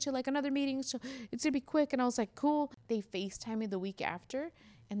running to like another meeting, so it's gonna be quick. And I was like, cool. They FaceTimed me the week after,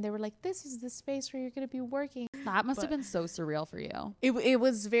 and they were like, this is the space where you're gonna be working. That must have been so surreal for you. It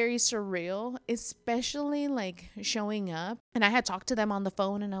was very surreal, especially like showing up. And I had talked to them on the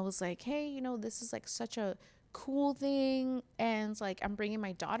phone, and I was like, hey, you know, this is like such a cool thing, and like I'm bringing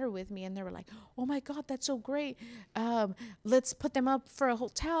my daughter with me. And they were like, oh my god, that's so great. Let's put them up for a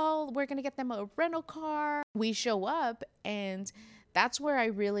hotel. We're gonna get them a rental car. We show up, and that's where I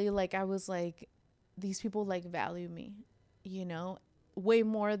really like, I was like, these people like value me, you know, way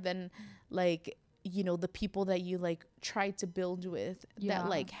more than like, you know, the people that you like try to build with that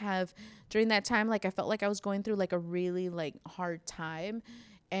like have during that time. Like I felt like I was going through like a really like hard time,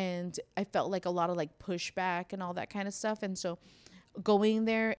 and I felt like a lot of like pushback and all that kind of stuff. And so going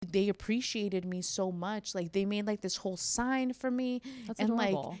there, they appreciated me so much. Like they made like this whole sign for me. That's and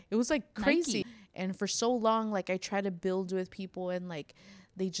adorable. Like it was like crazy. Nike. And for so long, like I tried to build with people, and like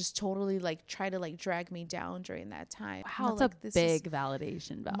they just totally like try to like drag me down during that time. Wow, that's like, a big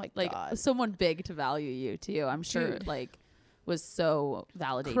validation. Oh my like God. Someone big to value you too. I'm sure like was so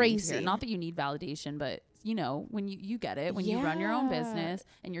validating. Crazy. Not that you need validation, but you know, when you get it, when you run your own business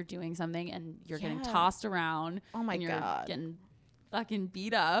and you're doing something and you're getting tossed around. Oh my and you're God. Getting fucking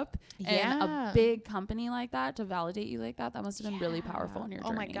beat up, and a big company like that to validate you like that must have been really powerful in your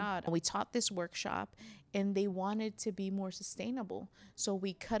journey. Oh my God. We taught this workshop, and they wanted to be more sustainable. So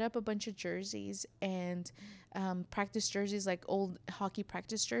we cut up a bunch of jerseys and practice jerseys, like old hockey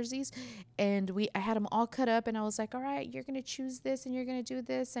practice jerseys. And I had them all cut up, and I was like, all right, you're going to choose this, and you're going to do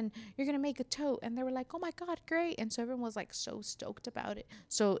this, and you're going to make a tote. And they were like, oh my God, great. And so everyone was like so stoked about it.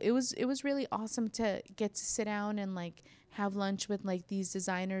 So it was really awesome to get to sit down and like have lunch with like these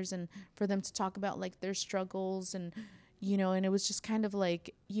designers, and for them to talk about like their struggles, and you know, and it was just kind of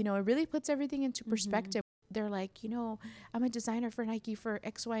like, you know, it really puts everything into perspective. They're like, you know, I'm a designer for Nike for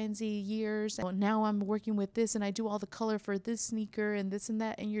X, Y, and Z years, and now I'm working with this, and I do all the color for this sneaker and this and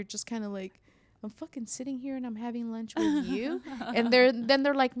that. And you're just kind of like, I'm fucking sitting here and I'm having lunch with you. And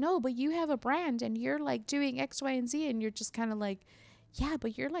they're like, no, but you have a brand and you're like doing X, Y, and Z. And you're just kind of like, yeah,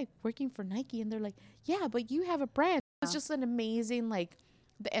 but you're like working for Nike. And they're like, yeah, but you have a brand. It's just an amazing, like,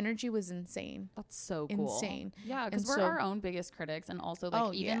 the energy was insane. That's so cool. Insane. Yeah, because we're our own biggest critics. And also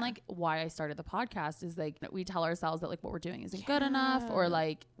like like why I started the podcast is like we tell ourselves that like what we're doing isn't good enough, or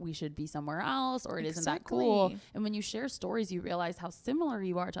like we should be somewhere else, or it isn't that cool. And when you share stories, you realize how similar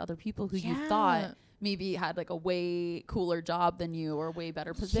you are to other people who you thought maybe had like a way cooler job than you, or a way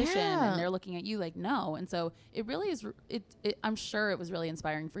better position, and they're looking at you like, no. And so it really is, I'm sure it was really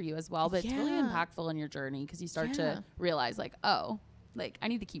inspiring for you as well, but it's really impactful in your journey, because you start to realize like, oh, like I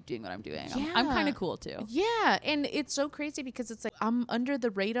need to keep doing what I'm doing. I'm kind of cool too. Yeah. And it's so crazy because it's like I'm under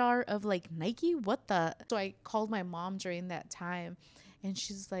the radar of like Nike. What the? So I called my mom during that time, and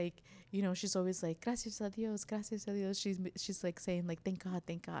she's like, you know, she's always like, gracias a Dios, gracias a Dios. She's like saying like, thank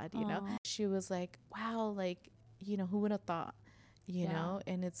God, you know. She was like, wow, like, you know, who would have thought, you know.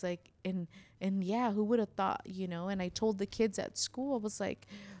 And it's like, and yeah, who would have thought, you know. And I told the kids at school, I was like,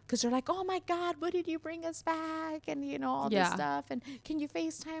 because they're like, oh my God, what did you bring us back? And you know, all this stuff, and can you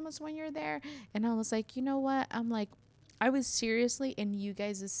FaceTime us when you're there? And I was like, you know what, I'm like, I was seriously in you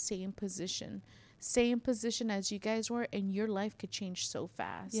guys' same position as you guys were, and your life could change so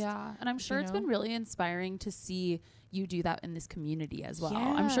fast. Yeah. And I'm sure it's been really inspiring to see you do that in this community as well.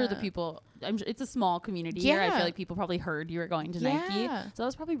 I'm sure the people, it's a small community here. I feel like people probably heard you were going to Nike. So that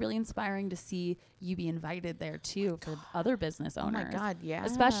was probably really inspiring to see you be invited there too for other business owners. Oh my God, yeah.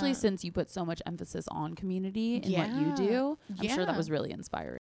 Especially since you put so much emphasis on community in what you do. I'm sure that was really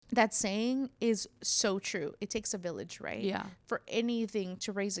inspiring. That saying is so true. It takes a village, right? Yeah. For anything,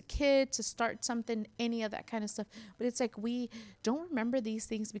 to raise a kid, to start something, any of that kind of stuff. But it's like we don't remember these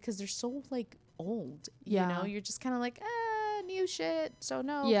things because they're so like old. You know, you're just kind of like, new shit. So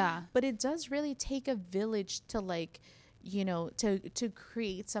no. Yeah. But it does really take a village to like, you know, to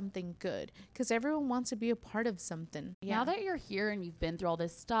create something good, because everyone wants to be a part of something. Now that you're here and you've been through all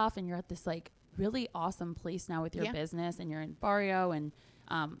this stuff, and you're at this like really awesome place now with your business, and you're in Barrio, and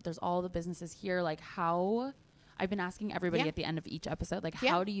there's all the businesses here. Like, how I've been asking everybody at the end of each episode, like,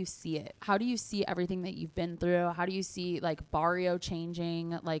 how do you see it? How do you see everything that you've been through? How do you see like Barrio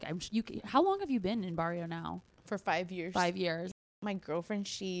changing? Like, how long have you been in Barrio now? For 5 years. 5 years. My girlfriend,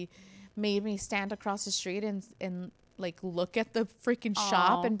 she made me stand across the street and like look at the freaking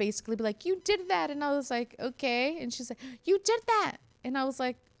shop and basically be like, you did that. And I was like, okay. And she's like, you did that. And I was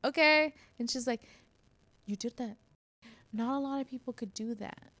like, okay. And she's like, you did that. Not a lot of people could do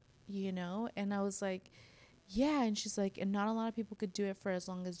that, you know? And I was like, Yeah. And she's like, and not a lot of people could do it for as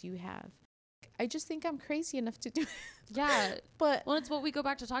long as you have. I just think I'm crazy enough to do it. Yeah. But well, it's what we go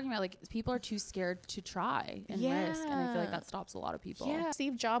back to talking about. Like, people are too scared to try and risk. And I feel like that stops a lot of people. Yeah.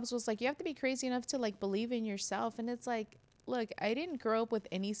 Steve Jobs was like, you have to be crazy enough to like believe in yourself. And it's like, look, I didn't grow up with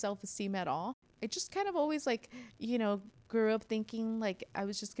any self-esteem at all. I just kind of always like, you know, grew up thinking like I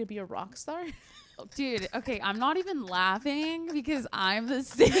was just going to be a rock star. Dude, okay, I'm not even laughing because I'm the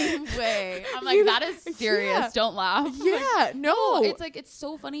same way. I'm like, that is serious. Yeah. Don't laugh. Yeah, like, no. It's like, it's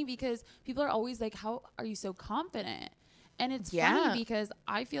so funny because people are always like, how are you so confident? And it's funny because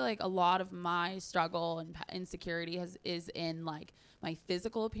I feel like a lot of my struggle and insecurity is in like my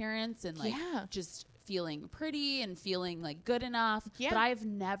physical appearance and like just feeling pretty and feeling like good enough. Yeah. But I've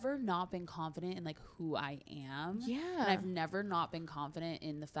never not been confident in like who I am. Yeah. And I've never not been confident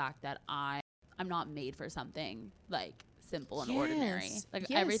in the fact that I'm not made for something like simple and ordinary.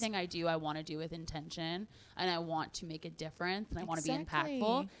 Like everything I do, I want to do with intention and I want to make a difference and I want to be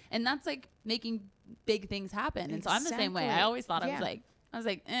impactful. And that's like making big things happen. And so I'm the same way. I always thought I was like,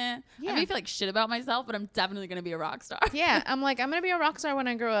 I may feel like shit about myself, but I'm definitely going to be a rock star. Yeah. I'm like, I'm going to be a rock star when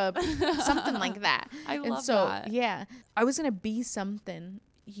I grow up. Something like that. I love that. Yeah. I was going to be something,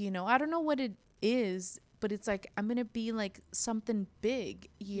 you know, I don't know what it is, but it's like, I'm going to be like something big,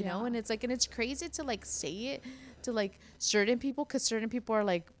 you know? And it's like, and it's crazy to like say it to like certain people, because certain people are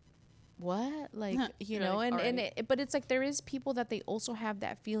like, what? Like, you know, like, but it's like, there is people that they also have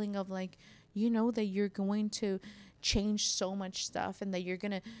that feeling of like, you know, that you're going to change so much stuff and that you're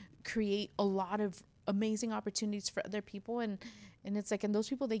going to create a lot of amazing opportunities for other people. And it's like, and those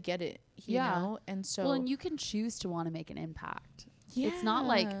people, they get it, you know? And so, well, and you can choose to want to make an impact. Yeah. It's not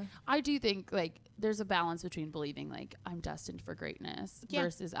like, I do think like there's a balance between believing like I'm destined for greatness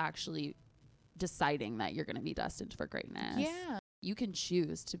versus actually deciding that you're going to be destined for greatness. Yeah. You can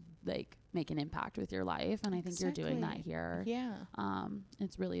choose to like make an impact with your life. And I think you're doing that here. Yeah.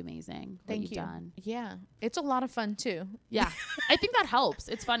 It's really amazing what you've done. Yeah. It's a lot of fun too. Yeah. I think that helps.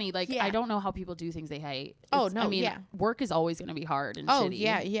 It's funny. Like, I don't know how people do things they hate. I mean, work is always going to be hard and shitty.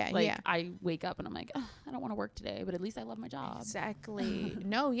 Yeah. Like, I wake up and I'm like, I don't want to work today, but at least I love my job. Exactly.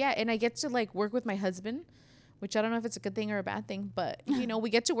 And I get to like work with my husband, which I don't know if it's a good thing or a bad thing, but you know, we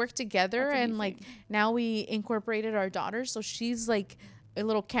get to work together and like now we incorporated our daughter. So she's like a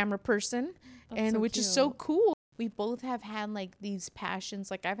little camera person which is so cool. We both have had like these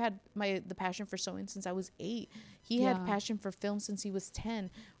passions. Like I've had the passion for sewing since I was 8. He had passion for film since he was 10.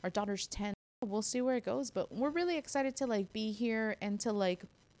 Our daughter's 10. We'll see where it goes, but we're really excited to like be here and to like,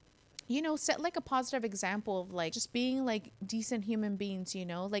 you know, set like a positive example of like just being like decent human beings, you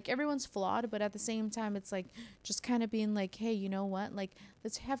know, like everyone's flawed, but at the same time, it's like just kind of being like, hey, you know what, like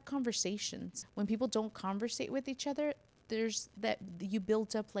let's have conversations. When people don't conversate with each other, there's that you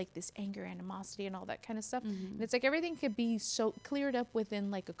build up like this anger, animosity and all that kind of stuff. And it's like everything could be so cleared up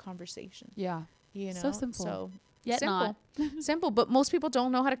within like a conversation. Yeah. You know, so simple. So yet simple. Simple, but most people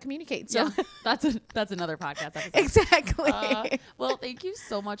don't know how to communicate. So that's another podcast episode. Exactly. Well, thank you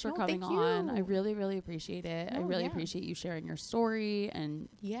so much for coming on. I really, really appreciate it. I really appreciate you sharing your story and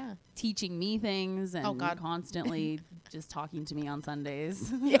teaching me things and constantly just talking to me on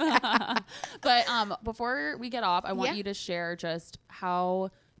Sundays. But before we get off, I want you to share just how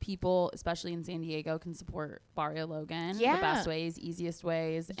people, especially in San Diego, can support Barrio Logan, the best ways, easiest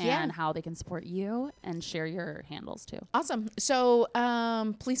ways, and how they can support you, and share your handles too. Awesome. So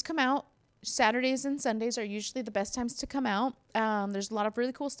please come out. Saturdays and Sundays are usually the best times to come out. There's a lot of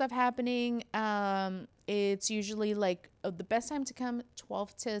really cool stuff happening. It's usually like the best time to come,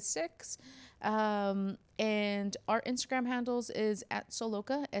 12 to 6. And our Instagram handles is at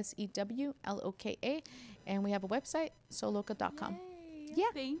SeWloka, SEWLOKA. And we have a website, SeWloka.com. Yeah.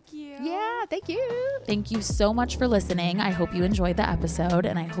 Thank you. Yeah, thank you. Thank you so much for listening. I hope you enjoyed the episode,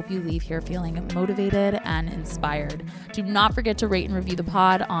 and I hope you leave here feeling motivated and inspired. Do not forget to rate and review the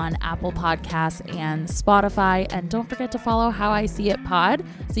pod on Apple Podcasts and Spotify, and don't forget to follow How I See It Pod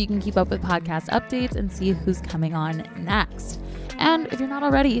so you can keep up with podcast updates and see who's coming on next. And if you're not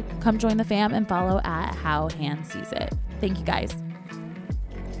already, come join the fam and follow at How Han Sees It. Thank you guys.